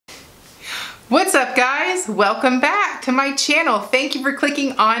What's up, guys? Welcome back to my channel. Thank you for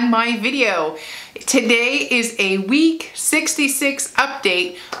clicking on my video. Today is a week 66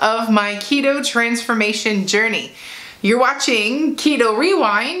 update of my keto transformation journey. You're watching Keto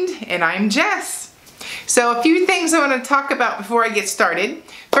Rewind and I'm Jess. So a few things I want to talk about before I get started.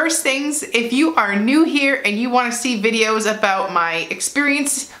 First things, if you are new here and you want to see videos about my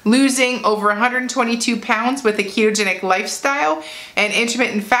experience losing over 122 pounds with a ketogenic lifestyle and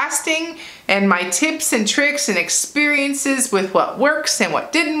intermittent fasting and my tips and tricks and experiences with what works and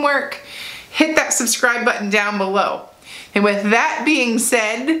what didn't work, hit that subscribe button down below. And with that being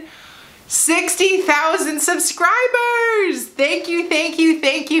said, 60,000 subscribers! Thank you, thank you,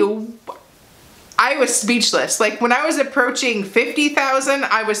 thank you. I was speechless. Like when I was approaching 50,000,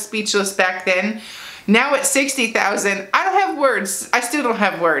 I was speechless back then. Now at 60,000, I don't have words. I still don't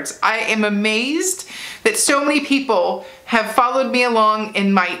have words. I am amazed that so many people have followed me along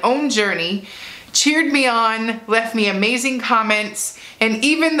in my own journey, cheered me on, left me amazing comments, and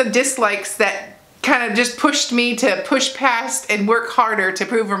even the dislikes that kind of just pushed me to push past and work harder to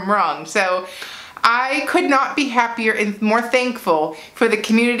prove them wrong. So I could not be happier and more thankful for the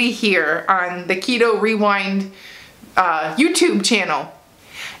community here on the Keto Rewind YouTube channel.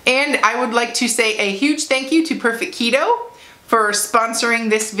 And I would like to say a huge thank you to Perfect Keto for sponsoring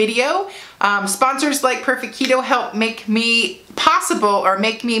this video. Sponsors like Perfect Keto help make me possible or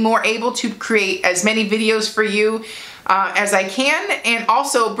make me more able to create as many videos for you as I can, and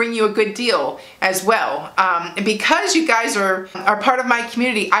also bring you a good deal as well. Because you guys are part of my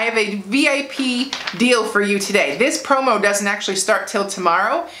community, I have a VIP deal for you today. This promo doesn't actually start till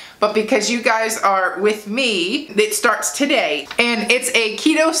tomorrow, but because you guys are with me, it starts today. And it's a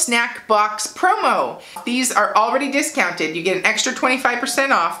keto snack box promo. These are already discounted. You get an extra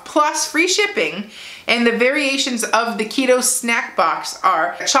 25% off plus free shipping. And the variations of the keto snack box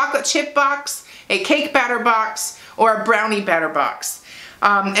are a chocolate chip box, a cake batter box, or a brownie batter box.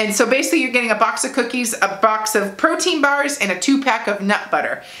 And so basically you're getting a box of cookies, a box of protein bars, and a 2-pack of nut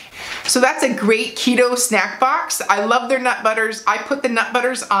butter. So that's a great keto snack box. I love their nut butters. I put the nut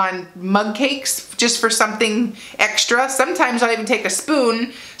butters on mug cakes just for something extra. Sometimes I even take a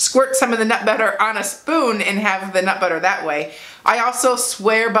spoon, squirt some of the nut butter on a spoon, and have the nut butter that way. I also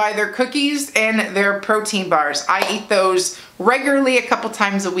swear by their cookies and their protein bars. I eat those regularly a couple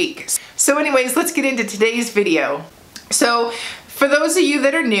times a week. So anyways, let's get into today's video. So for those of you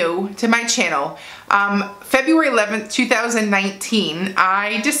that are new to my channel, February 11th, 2019,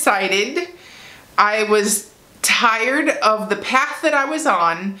 I decided I was tired of the path that I was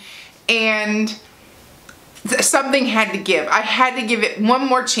on and something had to give. I had to give it one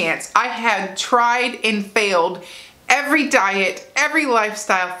more chance. I had tried and failed every diet, every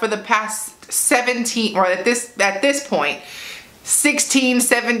lifestyle for the past 17, or at this point, 16,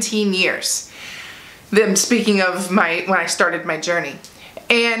 17 years. Them speaking of when I started my journey.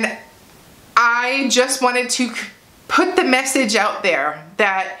 And I just wanted to put the message out there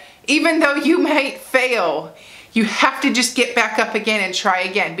that even though you might fail, you have to just get back up again and try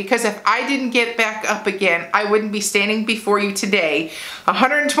again. Because if I didn't get back up again, I wouldn't be standing before you today,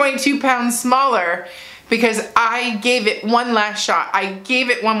 122 pounds smaller, because I gave it one last shot. I gave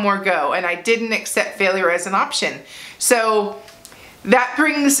it one more go, and I didn't accept failure as an option. So that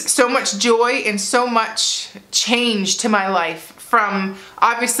brings so much joy and so much change to my life. From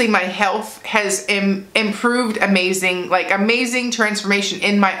obviously my health has improved amazing transformation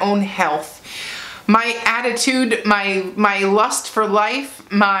in my own health. My attitude, my lust for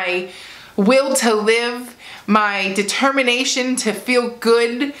life, my will to live, my determination to feel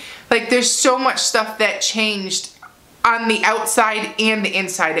good. Like there's so much stuff that changed on the outside and the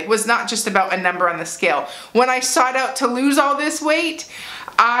inside. It was not just about a number on the scale. When I sought out to lose all this weight,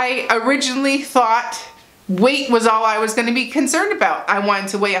 I originally thought weight was all I was going to be concerned about. I wanted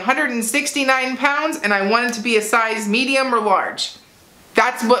to weigh 169 pounds and I wanted to be a size medium or large.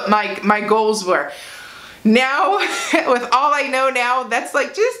 That's what my goals were. Now, with all I know now, that's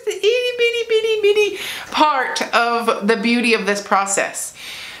like just the itty bitty part of the beauty of this process.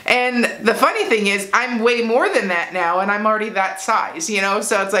 And the funny thing is, I'm way more than that now, and I'm already that size, you know?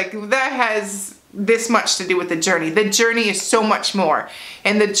 So it's like, that has this much to do with the journey. The journey is so much more,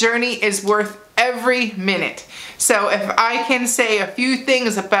 and the journey is worth every minute. So if I can say a few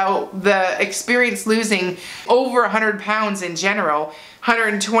things about the experience losing over 100 pounds in general,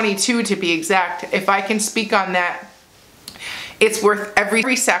 122 to be exact, if I can speak on that, it's worth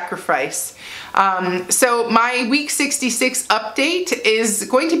every sacrifice. So my week 66 update is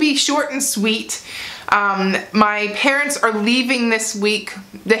going to be short and sweet. My parents are leaving this week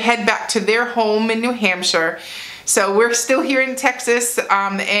to head back to their home in New Hampshire. So we're still here in Texas,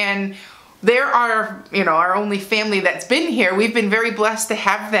 and they're our, our only family that's been here. We've been very blessed to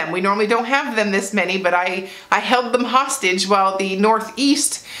have them. We normally don't have them this many, but I held them hostage while the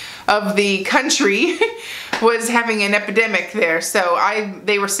northeast of the country was having an epidemic there. So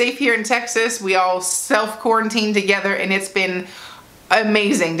they were safe here in Texas. We all self-quarantined together, and it's been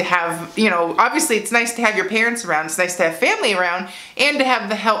amazing to have, obviously it's nice to have your parents around, it's nice to have family around, and to have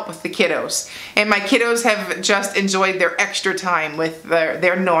the help with the kiddos. And my kiddos have just enjoyed their extra time with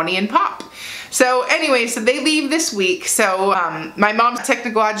their Noni and Pop. So anyway, so they leave this week. So my mom's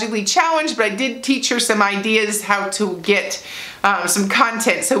technologically challenged, but I did teach her some ideas how to get some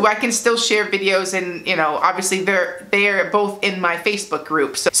content so I can still share videos, and obviously they are both in my Facebook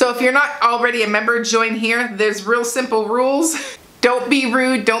group. So if you're not already a member, join here. There's real simple rules. Don't be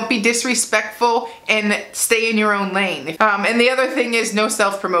rude, don't be disrespectful, and stay in your own lane. And the other thing is no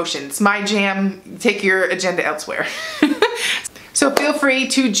self-promotion. It's my jam. Take your agenda elsewhere. So feel free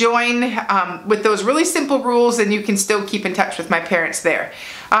to join with those really simple rules, and you can still keep in touch with my parents there.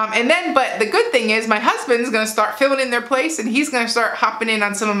 But the good thing is my husband's gonna start filling in their place, and he's gonna start hopping in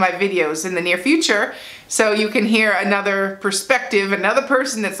on some of my videos in the near future. So you can hear another perspective, another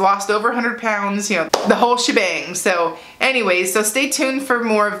person that's lost over 100 pounds, the whole shebang. So anyways, so stay tuned for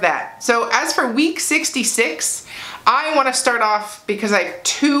more of that. So as for week 66, I wanna start off because I have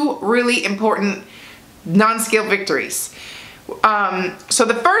two really important non-scale victories. So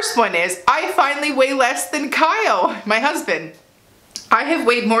the first one is I finally weigh less than Kyle, my husband. I have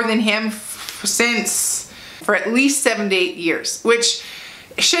weighed more than him for at least 7 to 8 years, which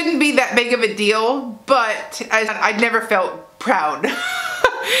shouldn't be that big of a deal, but I'd never felt proud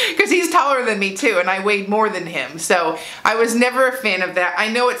because he's taller than me too, and I weighed more than him. So I was never a fan of that. I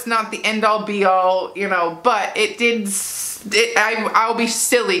know it's not the end all be all, but I'll be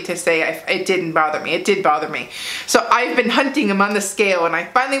silly to say it didn't bother me. It did bother me. So I've been hunting him on the scale, and I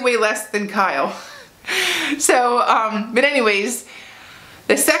finally weigh less than Kyle. So, but anyways,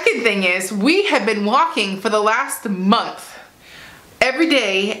 the second thing is we have been walking for the last month. Every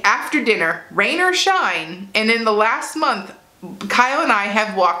day after dinner, rain or shine, and in the last month, Kyle and I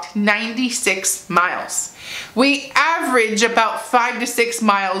have walked 96 miles. We average about 5 to 6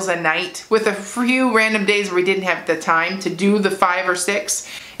 miles a night, with a few random days where we didn't have the time to do the 5 or 6.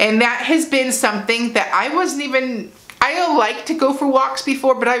 And that has been something that I like to go for walks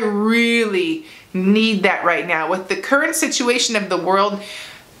before, but I really need that right now. With the current situation of the world,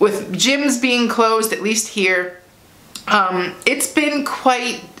 with gyms being closed, at least here, it's been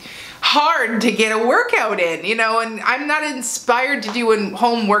quite hard to get a workout in, and I'm not inspired to do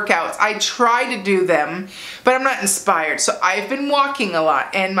home workouts. I try to do them, but I'm not inspired. So I've been walking a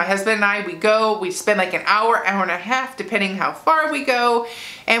lot, and my husband and I, we spend like an hour, hour and a half, depending how far we go,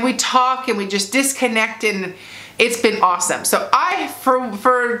 and we talk and we just disconnect, and it's been awesome. So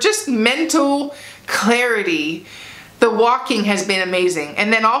for just mental clarity, the walking has been amazing.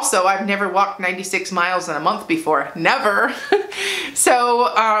 And then also, I've never walked 96 miles in a month before. Never.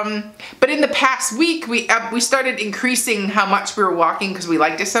 So, but in the past week, we started increasing how much we were walking because we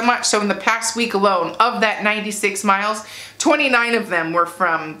liked it so much. So in the past week alone, of that 96 miles, 29 of them were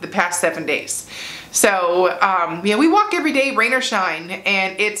from the past 7 days. So, yeah, we walk every day, rain or shine,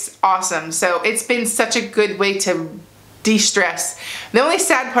 and it's awesome. So it's been such a good way to de-stress. The only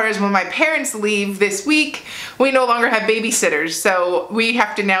sad part is when my parents leave this week, we no longer have babysitters, so we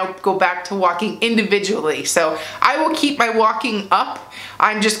have to now go back to walking individually. So I will keep my walking up.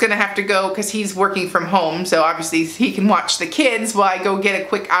 I'm just gonna have to go because he's working from home, so obviously he can watch the kids while I go get a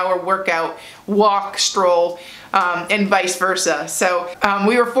quick hour workout, walk, stroll, and vice versa. So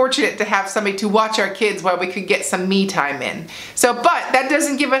we were fortunate to have somebody to watch our kids while we could get some me time in. So, but that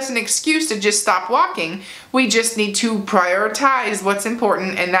doesn't give us an excuse to just stop walking. We just need to prioritize what's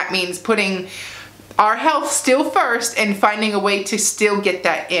important, and that means putting our health still first and finding a way to still get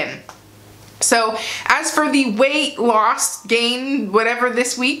that in. So as for the weight loss, gain, whatever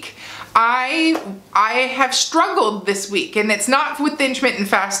this week, I have struggled this week, and it's not with the intermittent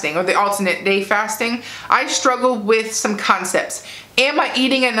fasting or the alternate day fasting. I struggle with some concepts. Am I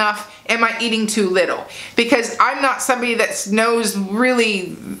eating enough? Am I eating too little? Because I'm not somebody that knows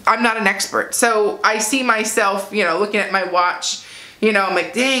really, I'm not an expert. So I see myself, looking at my watch, I'm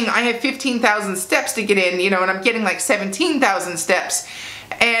like, dang, I have 15,000 steps to get in, and I'm getting like 17,000 steps.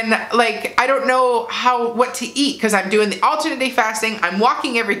 And like, I don't know what to eat because I'm doing the alternate day fasting. I'm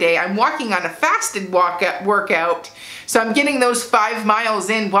walking every day. I'm walking on a fasted workout. So I'm getting those 5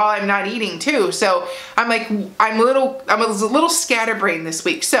 miles in while I'm not eating too. So I'm like, I'm a little scatterbrained this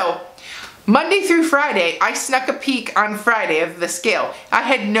week. So Monday through Friday, I snuck a peek on Friday of the scale. I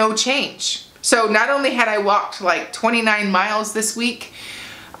had no change. So not only had I walked like 29 miles this week,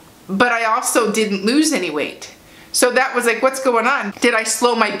 but I also didn't lose any weight. So that was like, what's going on? Did I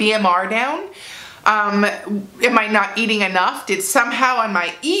slow my BMR down? Am I not eating enough? Did somehow on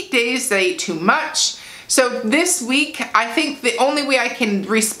my eat days I ate too much? So this week, I think the only way I can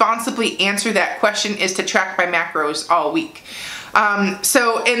responsibly answer that question is to track my macros all week. And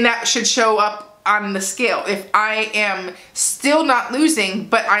that should show up on the scale. If I am still not losing,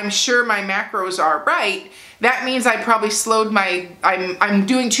 but I'm sure my macros are right, that means I probably slowed I'm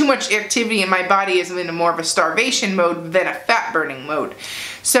doing too much activity and my body is in a more of a starvation mode than a fat burning mode.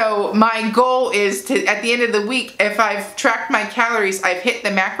 So my goal is to, at the end of the week, if I've tracked my calories, I've hit the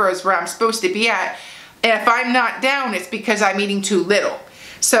macros where I'm supposed to be at. If I'm not down, it's because I'm eating too little.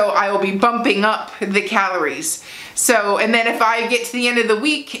 So I will be bumping up the calories. So, and then if I get to the end of the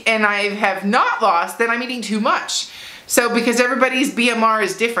week and I have not lost, then I'm eating too much. So because everybody's BMR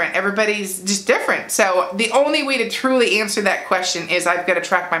is different, everybody's just different. So the only way to truly answer that question is I've got to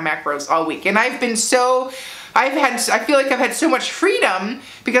track my macros all week. And I feel like I've had so much freedom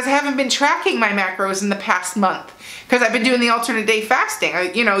because I haven't been tracking my macros in the past month. Because I've been doing the alternate day fasting.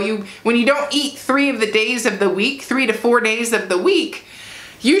 When you don't eat 3 of the days of the week, 3 to 4 days of the week,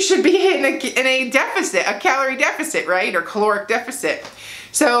 you should be in a deficit, a calorie deficit, right? Or caloric deficit.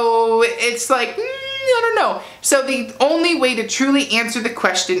 So it's like, I don't know. So the only way to truly answer the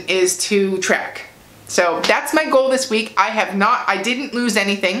question is to track. So that's my goal this week. I didn't lose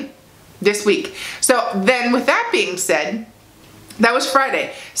anything this week. So then with that being said, that was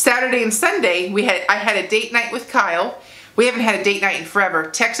Friday. Saturday and Sunday, I had a date night with Kyle. We haven't had a date night in forever.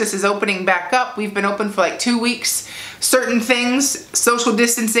 Texas is opening back up. We've been open for like 2 weeks. Certain things, social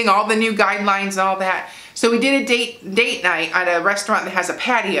distancing, all the new guidelines and all that. So we did a date night at a restaurant that has a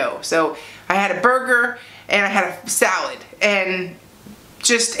patio. So I had a burger and I had a salad and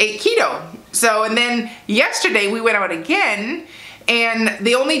just ate keto. So, and then yesterday we went out again. And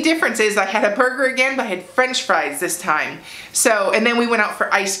the only difference is I had a burger again, but I had French fries this time. So, and then we went out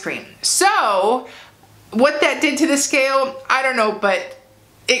for ice cream. So, what that did to the scale, I don't know, but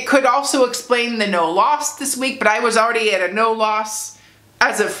it could also explain the no loss this week, but I was already at a no loss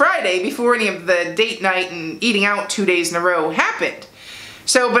as of Friday before any of the date night and eating out 2 days in a row happened.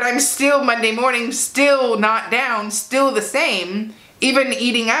 So, but I'm still Monday morning, still not down, still the same, even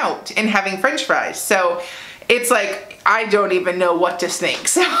eating out and having French fries. So, it's like, I don't even know what to think.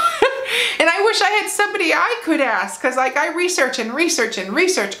 So, and I wish I had somebody I could ask, because like I research and research and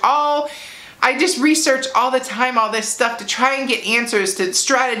research I just research all the time, all this stuff to try and get answers to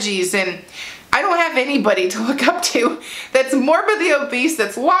strategies, and I don't have anybody to look up to that's morbidly obese,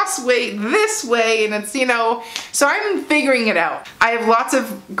 that's lost weight this way, and it's, so I'm figuring it out. I have lots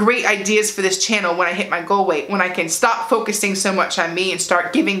of great ideas for this channel when I hit my goal weight, when I can stop focusing so much on me and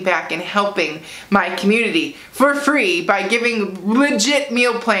start giving back and helping my community for free by giving legit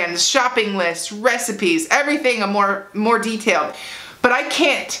meal plans, shopping lists, recipes, everything more detailed. But I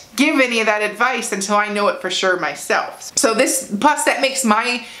can't give any of that advice until I know it for sure myself. So plus that makes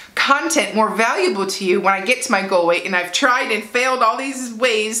my content more valuable to you when I get to my goal weight, and I've tried and failed all these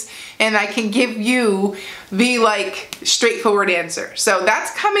ways, and I can give you the straightforward answer. So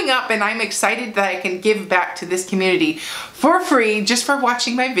that's coming up, and I'm excited that I can give back to this community for free just for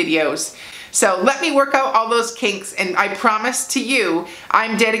watching my videos. So let me work out all those kinks, and I promise to you,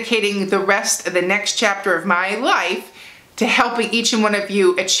 I'm dedicating the rest of the next chapter of my life to helping each and one of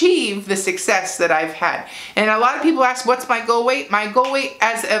you achieve the success that I've had. And a lot of people ask, what's my goal weight? My goal weight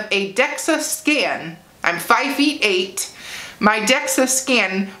as of a DEXA scan, I'm 5'8". My DEXA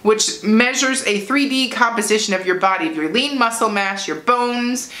scan, which measures a 3D composition of your body, of your lean muscle mass, your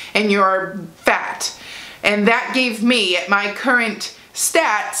bones, and your fat. And that gave me, at my current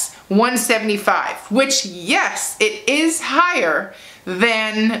stats, 175, which, yes, it is higher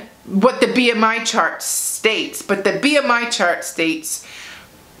than what the BMI chart states, but the BMI chart states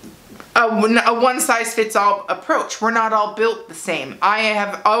a one-size-fits-all approach. We're not all built the same. I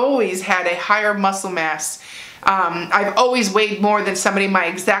have always had a higher muscle mass. I've always weighed more than somebody my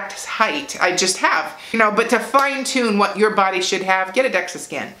exact height. I just have. But to fine-tune what your body should have, get a DEXA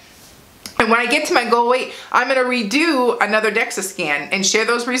scan. And when I get to my goal weight, I'm going to redo another DEXA scan and share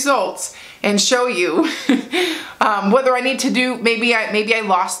those results and show you whether I need to do, maybe I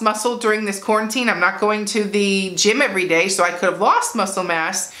lost muscle during this quarantine. I'm not going to the gym every day, so I could have lost muscle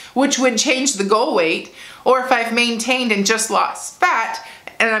mass, which would change the goal weight, or if I've maintained and just lost fat,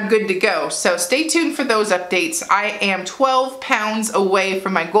 and I'm good to go. So stay tuned for those updates. I am 12 pounds away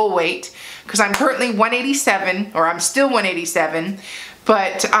from my goal weight because I'm currently 187, or I'm still 187.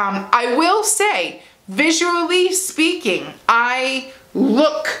 But I will say, visually speaking, I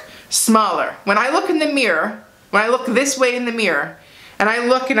look smaller. When I look in the mirror, when I look this way in the mirror, and I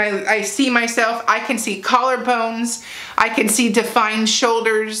look and I see myself, I can see collarbones, I can see defined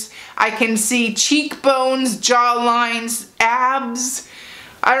shoulders, I can see cheekbones, jaw lines, abs.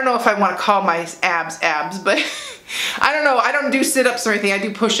 I don't know if I want to call my abs, but I don't know. I don't do sit-ups or anything. I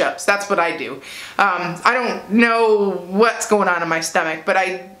do push-ups. That's what I do. I don't know what's going on in my stomach, but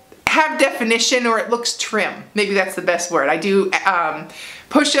I have definition, or it looks trim. Maybe that's the best word. I do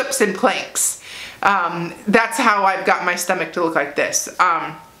push-ups and planks. That's how I've got my stomach to look like this.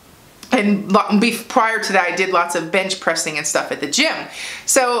 And prior to that, I did lots of bench pressing and stuff at the gym.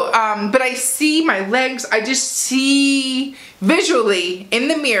 So, but I see my legs, I just see visually in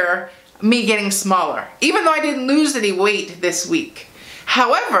the mirror me getting smaller, even though I didn't lose any weight this week.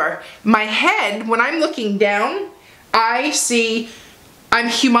 However, my head, when I'm looking down, I see I'm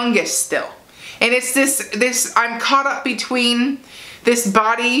humongous still. And it's this, I'm caught up between this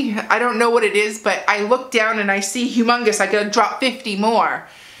body, I don't know what it is, but I look down and I see humongous, I gotta drop 50 more.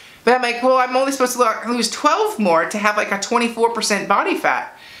 But I'm like, well, I'm only supposed to lose 12 more to have like a 24% body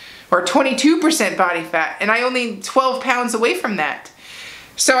fat or 22% body fat, and I only 12 pounds away from that.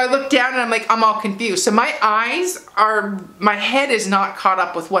 So I look down and I'm like, I'm all confused. So my head is not caught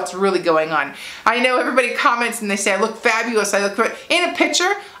up with what's really going on. I know everybody comments and they say I look fabulous, I look great. In a picture,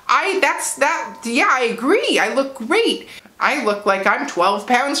 yeah, I agree, I look great. I look like I'm 12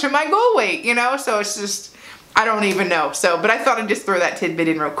 pounds from my goal weight, you know, so it's just, I don't even know. So, but I thought I'd just throw that tidbit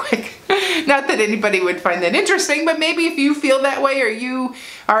in real quick. Not that anybody would find that interesting, but maybe if you feel that way, or you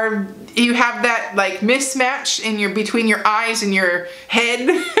have that like mismatch in between your eyes and your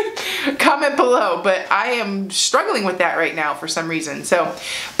head, comment below. But I am struggling with that right now for some reason. So,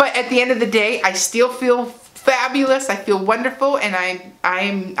 but at the end of the day, I still feel fabulous. I feel wonderful, and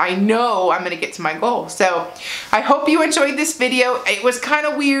I know I'm gonna get to my goal. So I hope you enjoyed this video. It was kind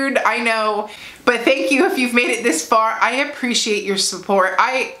of weird, I know, but thank you if you've made it this far. I appreciate your support.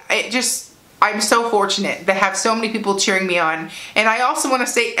 I'm so fortunate to have so many people cheering me on. And I also want to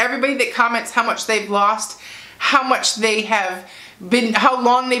say, everybody that comments how much they've lost, how much they have been, how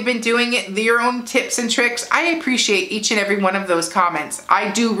long they've been doing it, their own tips and tricks. I appreciate each and every one of those comments. I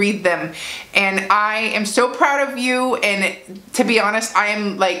do read them, and I am so proud of you. And to be honest,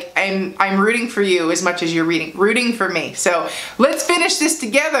 I'm rooting for you as much as you're rooting for me. So let's finish this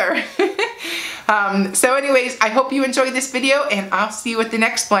together. So anyways, I hope you enjoyed this video, and I'll see you at the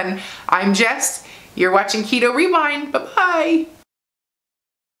next one. I'm Jess. You're watching Keto Rewind. Bye-bye.